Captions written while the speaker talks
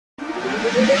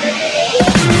What's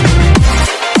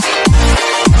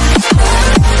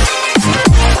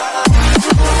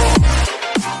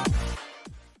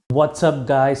up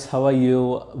guys, how are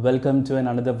you? Welcome to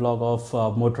another vlog of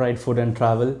Motorride Food and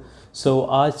Travel. So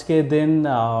आज के दिन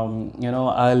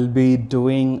I'll be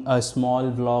doing a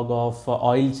small vlog of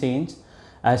oil change.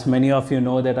 As many of you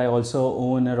know that I also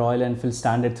own a Royal Enfield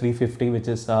Standard350, which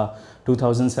is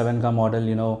 2007 ka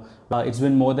model. It's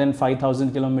been more than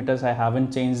 5,000 kilometers. I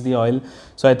haven't changed the oil,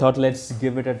 so I thought let's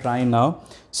give it a try now.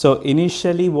 So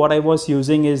initially what I was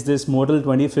using is this model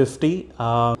 2050.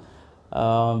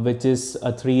 Which is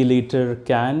a 3-liter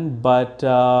can, but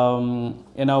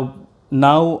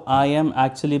now I am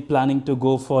actually planning to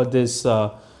go for this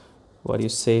Shell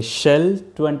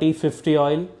 2050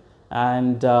 oil,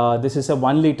 and this is a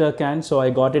 1-liter can, so I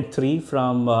got it 3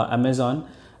 from Amazon,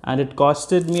 and it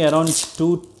costed me around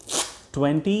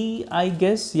 220, I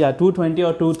guess. Yeah, 220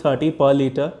 or 230 per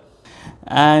liter.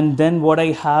 And then what I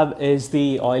have is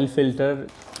the oil filter,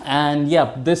 and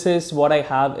yeah, this is what I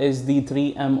have is the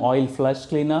 3M oil flush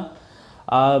cleaner.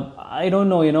 I don't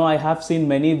know, I have seen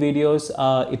many videos.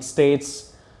 It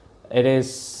states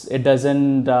it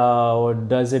doesn't or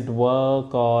does it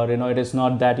work, or it is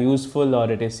not that useful,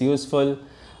 or it is useful.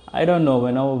 I don't know,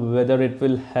 whether it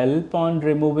will help on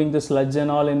removing the sludge and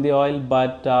all in the oil,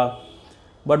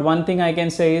 but one thing I can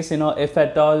say is, if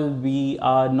at all we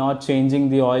are not changing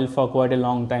the oil for quite a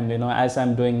long time, as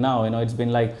I'm doing now, it's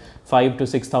been like 5,000 to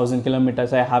 6,000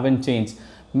 kilometers, I haven't changed.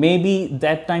 Maybe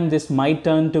that time this might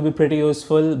turn to be pretty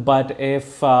useful, but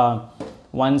if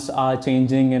once are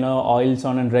changing, oils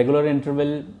on a regular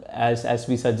interval, as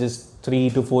we suggest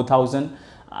 3,000 to 4,000,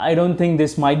 I don't think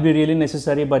this might be really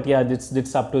necessary, but yeah,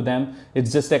 it's up to them.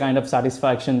 It's just a kind of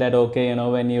satisfaction that, okay,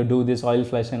 when you do this oil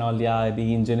flush and all, yeah,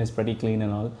 the engine is pretty clean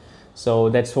and all. So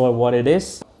that's for what it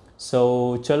is.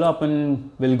 So chalo apan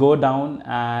will go down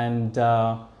and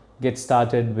get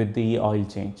started with the oil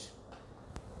change.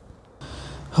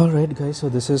 Alright guys, so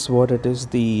this is what it is,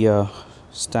 the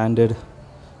standard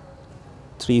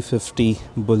 350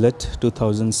 Bullet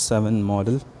 2007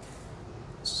 model.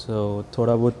 So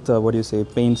थोड़ा बहुत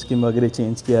paint scheme वगैरह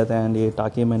change किया था, and ये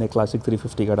टाकी मैंने classic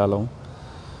 350 का डाला हूँ.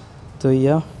 तो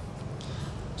या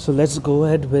so let's go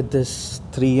ahead with this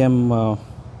 3M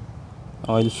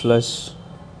oil flush.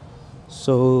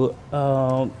 So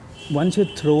once you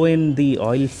throw in the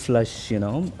oil flush,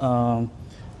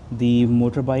 the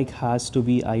motorbike has to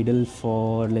be idle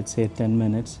for let's say 10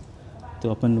 minutes. तो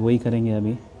अपन वही करेंगे.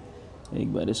 अभी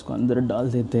एक बार इसको अंदर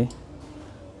डाल देते,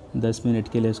 10 मिनट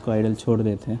के लिए इसको आइडल छोड़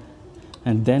देते हैं,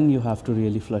 and then you have to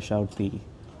really flush out the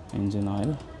engine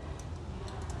oil.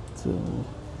 So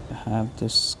I have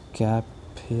this cap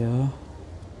here.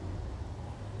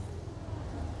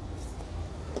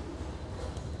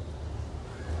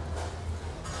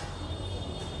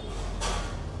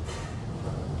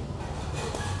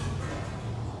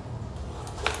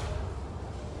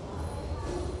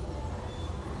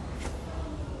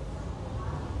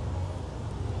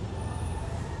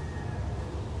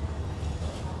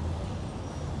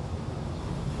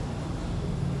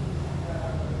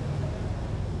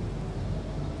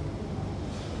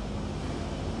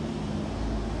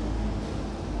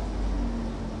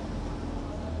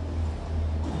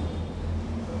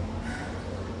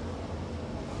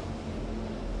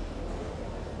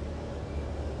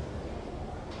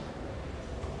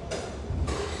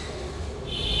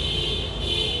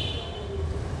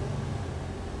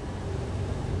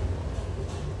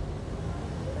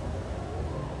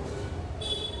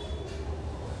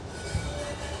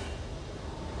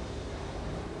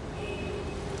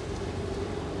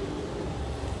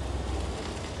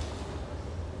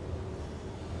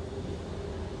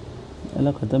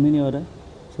 अला ख़त्म ही नहीं हो रहा है,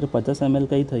 सिर्फ 50 ml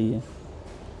का ही था ये.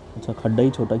 अच्छा, खड्डा ही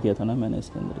छोटा किया था ना मैंने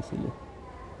इसके अंदर, इसीलिए.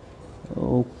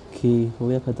 ओके, हो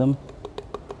गया ख़त्म,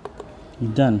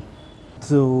 डन.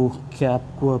 तो कैप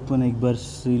को अपन एक बार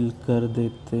सील कर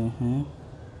देते हैं.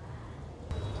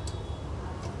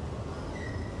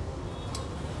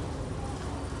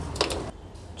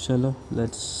 चलो,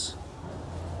 let's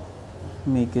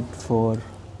make it for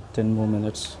 10 more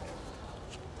minutes.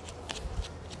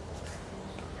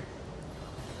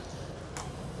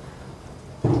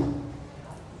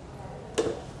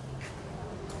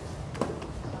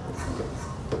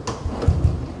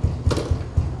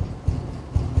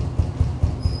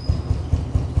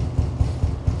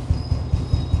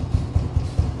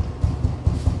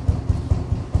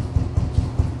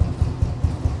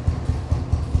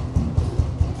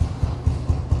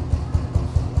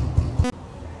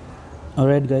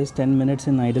 Alright guys, 10 minutes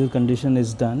in idle condition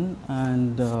is done,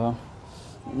 and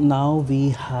now we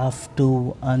have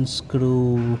to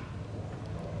unscrew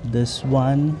this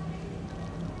one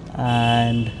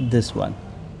and this one.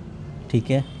 ठीक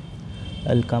है,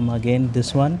 I'll come again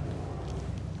this one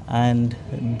and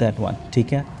that one.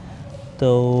 ठीक है,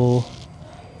 तो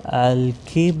I'll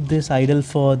keep this idle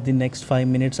for the next 5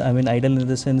 minutes. I mean idle in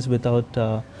the sense without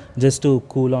just to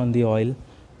cool on the oil,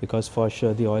 because for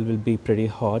sure the oil will be pretty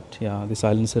hot. Yeah, the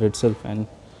silencer itself and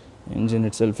engine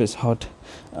itself is hot.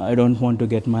 I don't want to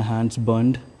get my hands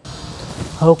burned.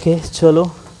 Okay, चलो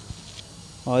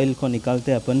oil को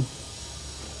निकालते अपन.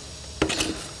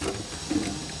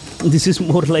 This is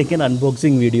more like an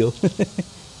unboxing video.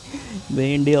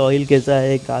 India oil कैसा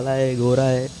है, काला है, गोरा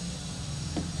है,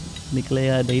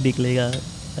 निकलेगा नहीं निकलेगा.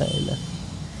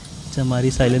 अच्छा,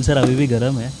 हमारी साइलेंसर अभी भी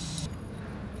गर्म है.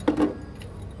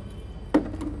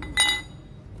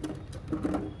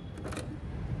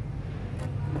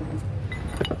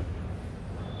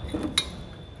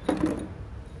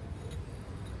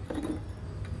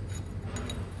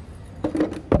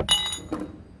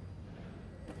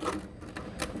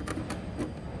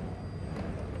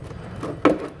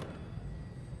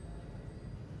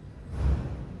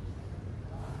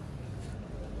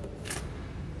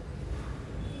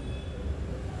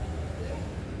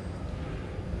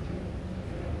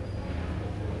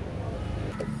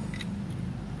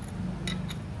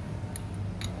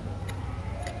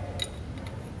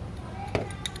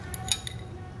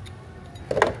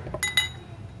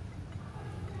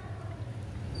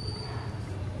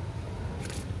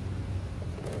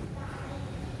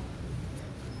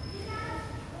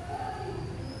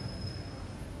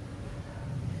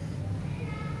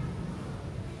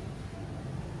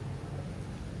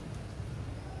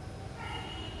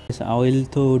 ऑयल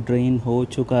तो ड्रेन हो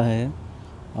चुका है.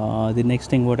 The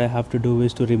next thing what I have to do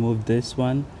is to remove this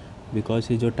one, because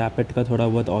ये जो टैपेट का थोड़ा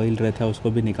बहुत ऑयल रहता है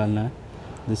उसको भी निकालना है.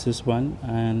 This is one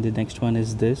and the next one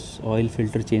is this oil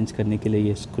filter change करने के लिए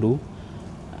ये screw.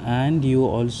 And you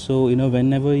also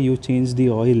when ever you change the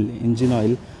oil, engine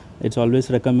oil, it's always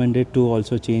recommended to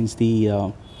also change the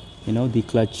the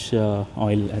clutch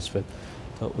oil as well.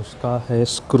 तो उसका है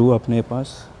screw अपने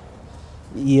पास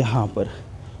यहाँ पर.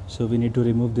 So we need to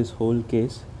remove this whole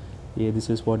case. Yeah, this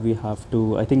is what we have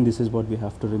to, I think this is what we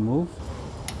have to remove.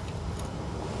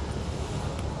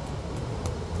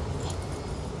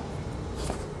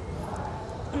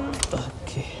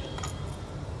 Okay.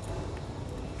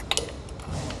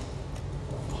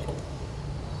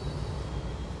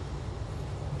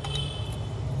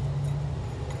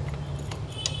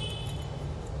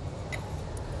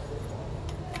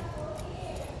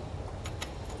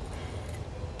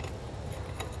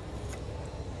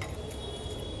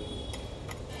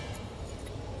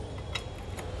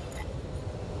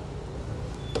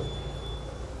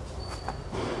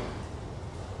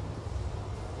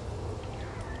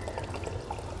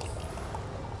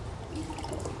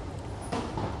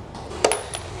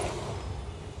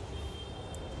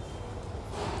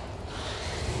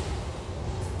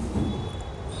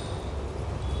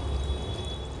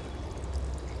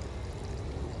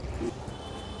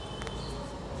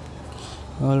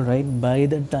 All right, by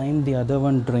the time the other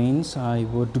one drains, I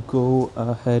would go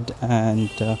ahead and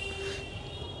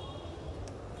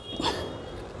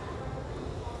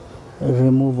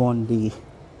remove on the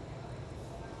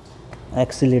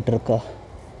accelerator ka,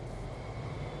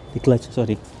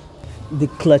 the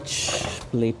clutch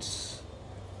plates.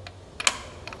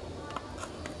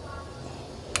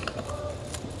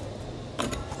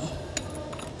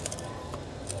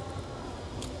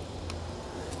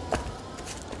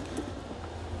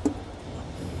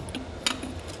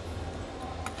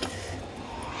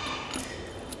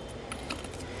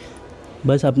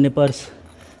 बस अपने पास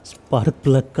spark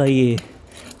plug का ये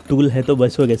tool है तो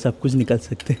बस हो गया, सब कुछ निकाल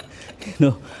सकते.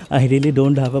 I really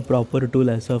don't have a proper tool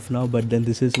as of now, but then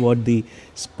this is what the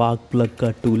spark plug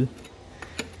का tool,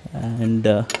 and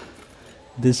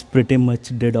this pretty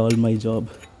much did all my job.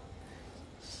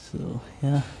 सो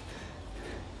या,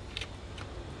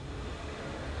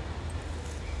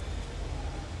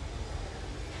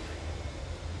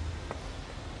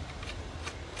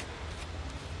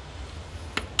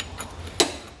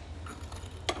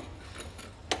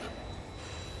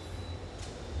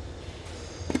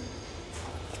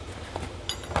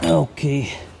 ओके.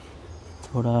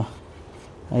 थोड़ा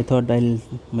आई थॉट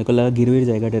मेरे को लगा गिर विर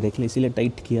जाएगा डायरेक्टली, इसीलिए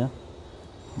टाइट किया,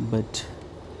 बट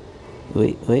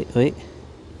ओए.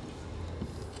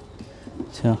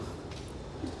 अच्छा,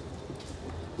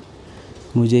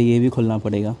 मुझे ये भी खोलना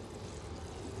पड़ेगा.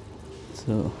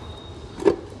 सो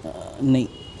नहीं,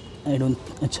 आई डोंट.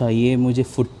 अच्छा, ये मुझे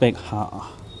फुट पैक,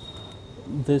 हाँ,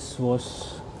 दिस वॉज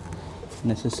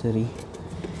नेसेसरी.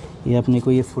 ये अपने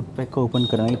को ये फुट पैक को ओपन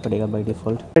करना ही पड़ेगा by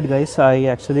default. Right guys, I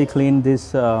actually clean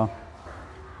this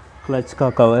clutch का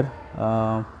कवर,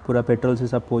 पूरा पेट्रोल से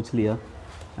सब पोंछ लिया,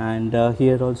 and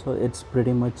here also it's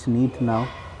pretty much neat now.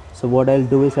 So what I'll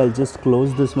do is I'll just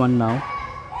close this one now,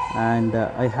 and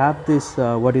I have this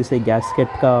what do you say,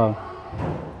 gasket ka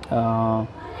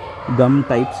gum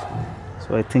types,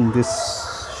 so I think this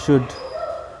should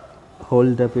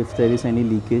hold up if there is any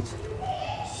leakage.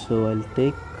 So I'll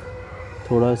take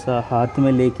थोड़ा सा हाथ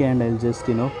में लेके and I just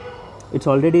you know, it's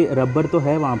already rubber तो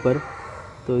है वहाँ पर,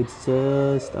 तो इट्स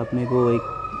जस्ट अपने को एक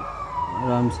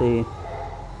आराम से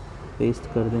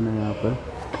पेस्ट कर देना यहाँ पर।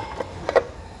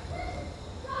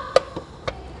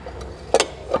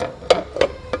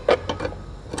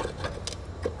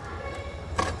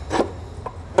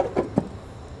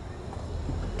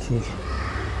 Okay,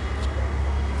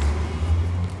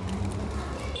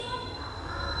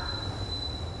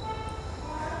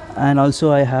 and also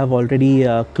I have already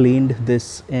cleaned this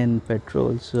in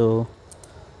petrol, so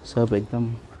सब एकदम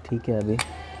ठीक है। अभी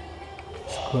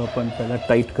इसको अपन पहले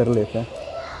टाइट कर लेते हैं।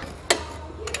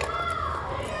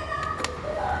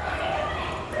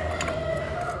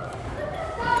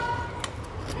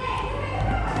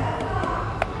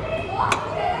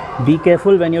 Be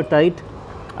careful when you tight.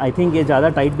 I think ये ज़्यादा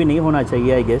टाइट भी नहीं होना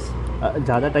चाहिए, आई गेस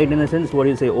ज़्यादा tight in the sense what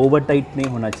you से, ओवर टाइट नहीं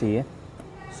होना चाहिए।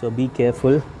 सो बी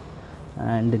केयरफुल।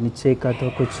 एंड नीचे का तो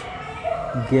कुछ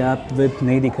गैप विथ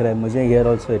नहीं दिख रहा है मुझे। Here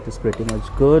also it is pretty much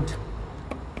good,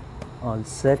 all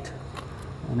set,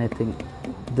 and I think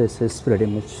this is pretty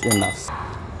much enough.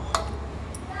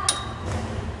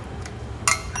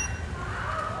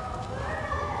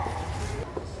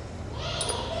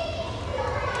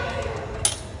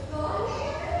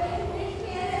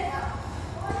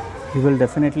 You will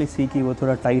definitely सी कि वो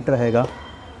थोड़ा टाइट रहेगा,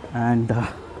 and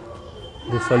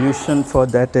the solution for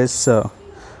that is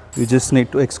you just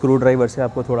need to एक screw driver से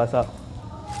आपको थोड़ा सा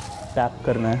tap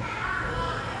करना है,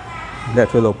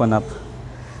 that will open up।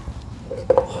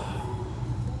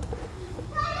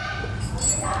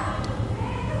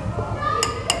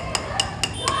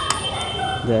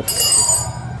 That's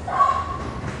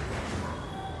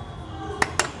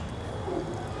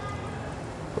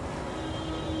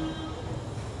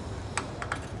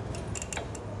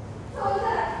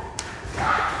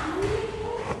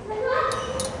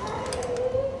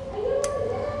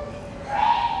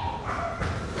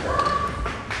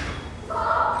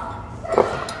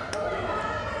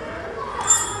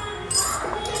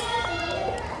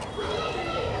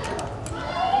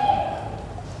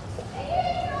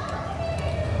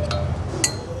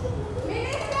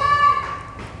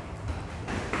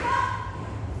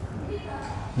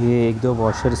ये एक दो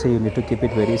वॉशर से you need to keep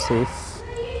it very safe.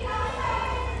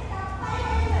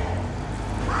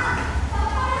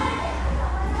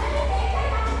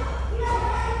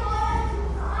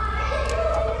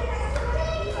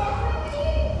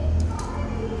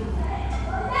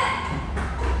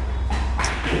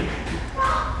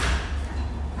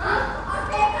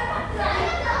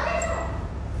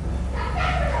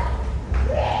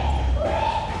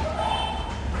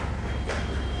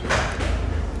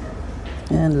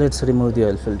 And let's remove the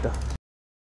oil filter.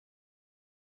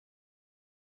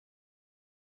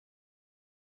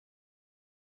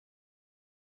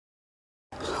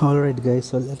 Alright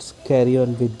guys, so let's carry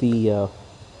on with the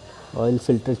oil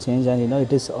filter change, and you know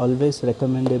it is always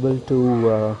recommendable to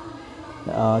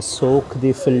soak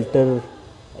the filter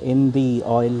in the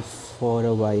oil for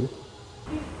a while.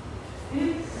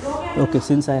 Okay,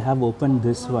 since I have opened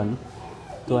this one,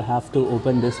 तो I have to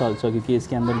open this also, क्योंकि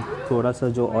इसके अंदर थोड़ा सा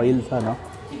जो oil था ना,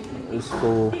 इसको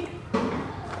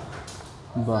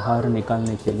बाहर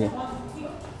निकालने के लिए।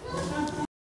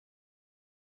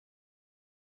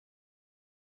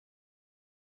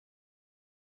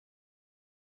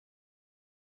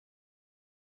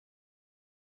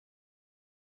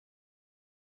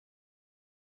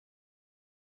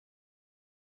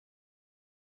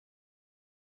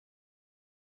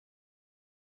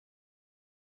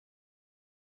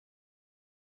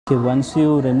 Okay, once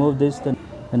you remove this, then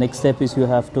the next step is you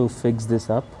have to fix this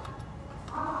up,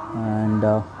 and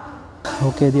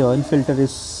okay, the oil filter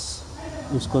is,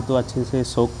 उसको तो अच्छे से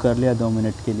सोक कर लिया 2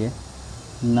 मिनट के लिए।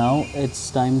 Now it's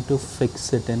time to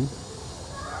fix it in,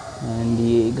 and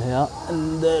ये गया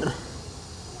अंदर,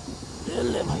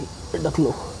 ले भाई ढक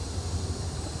लो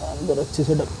अंदर अच्छे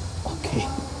से ढक। ओके,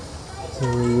 तो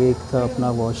ये एक था अपना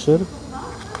वॉशर।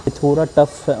 ये थोड़ा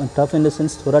टफ इन द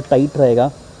सेंस थोड़ा टाइट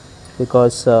रहेगा,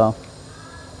 because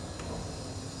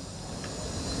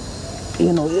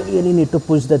you know you really need to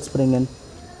push that spring in.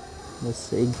 Let's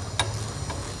see,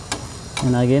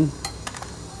 and again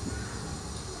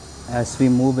As we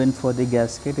move in for the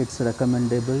gasket, it's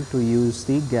recommendable to use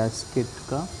the gasket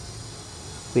ka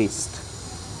paste.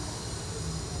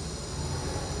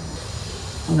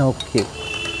 Okay,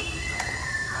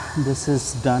 this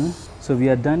is done. So we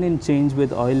are done in change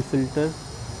with oil filter.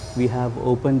 We have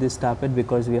opened this tappet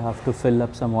because we have to fill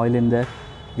up some oil in there.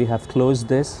 We have closed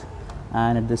this,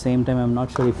 and at the same time, I'm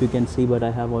not sure if you can see, but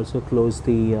I have also closed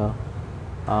the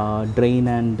drain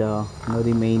and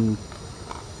the main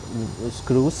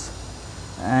screws.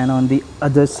 And on the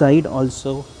other side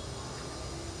also,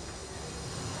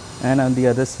 I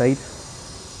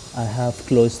have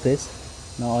closed this.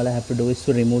 Now all I have to do is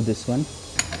to remove this one.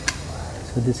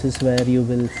 So this is where you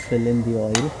will fill in the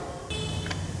oil.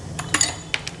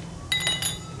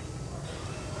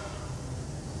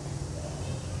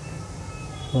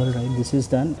 Alright, this is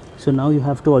done. So now you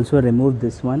have to also remove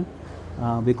this one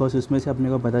because उसमें से अपने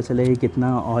को पता चलेगा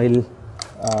कितना oil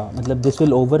मतलब this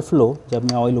will overflow जब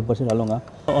मैं oil ऊपर से डालूँगा.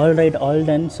 Alright, all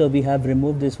done. So we have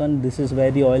removed this one. This is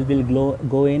where the oil will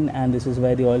go in, and this is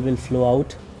where the oil will flow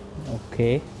out.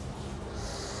 Okay.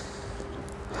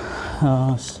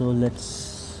 So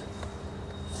let's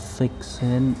fix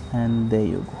in, and there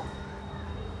you go.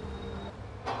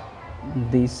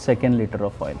 The second liter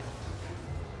of oil.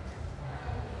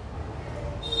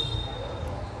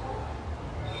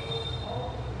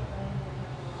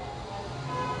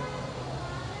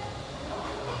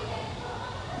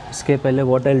 इसके पहले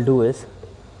what I'll do is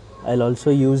I'll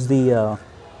also use the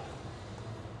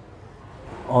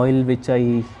oil which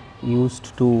I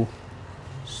used to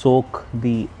soak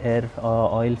the air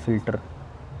oil filter,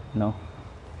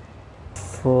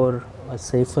 for a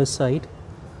safer side.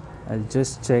 I'll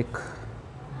just check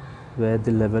where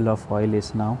the level of oil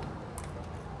is now.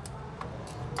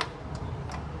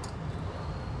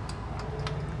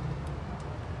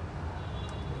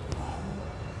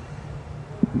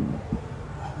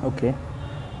 Okay,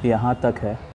 यहाँ तक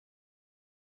है.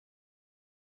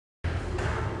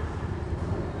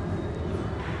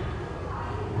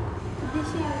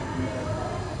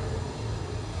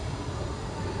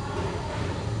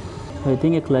 I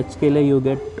think ये clutch के लिए you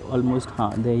get almost,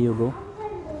 हाँ there you go.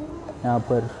 यहाँ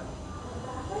पर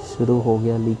शुरू हो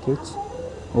गया leakage,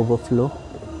 overflow.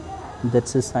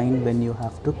 That's a sign when you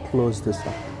have to close this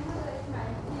up.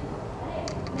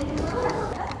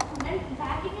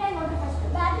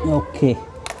 Okay,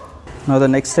 now the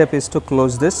next step is to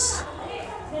close this.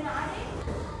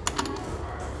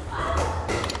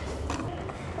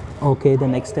 Okay, the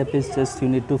next step is just you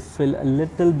need to fill a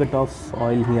little bit of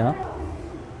oil here.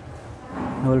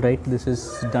 Alright, this is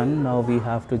done. Now we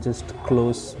have to just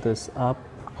close this up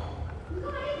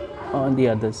on the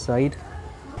other side.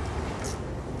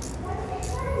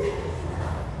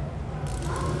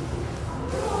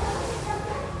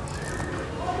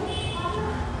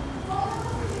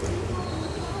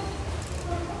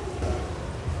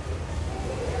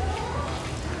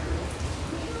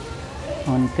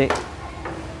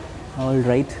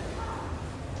 Alright,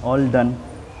 all done.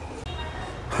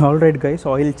 Alright guys,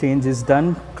 oil change is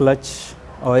done, clutch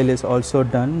oil is also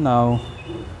done. Now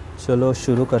चलो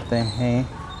शुरू करते हैं.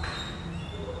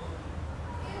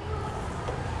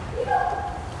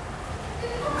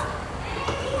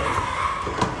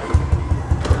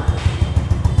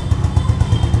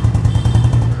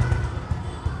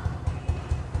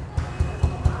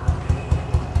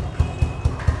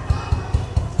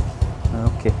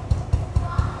 Okay,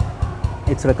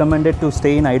 it's recommended to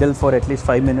stay in idle for at least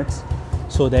 5 minutes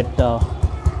so that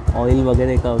oil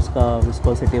वगैरह का उसका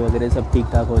viscosity वगैरह सब ठीक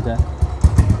ठाक हो जाए.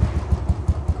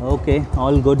 Okay,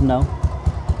 all good now.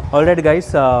 Alright guys,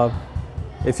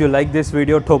 if you like this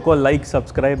video, ठोको like,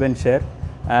 subscribe and share.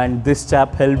 And this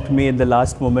chap helped me in the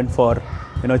last moment for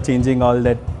changing all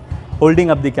that, holding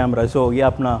up the camera. So ये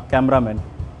अपना cameraman.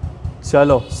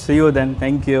 चलो, see you then.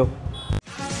 Thank you.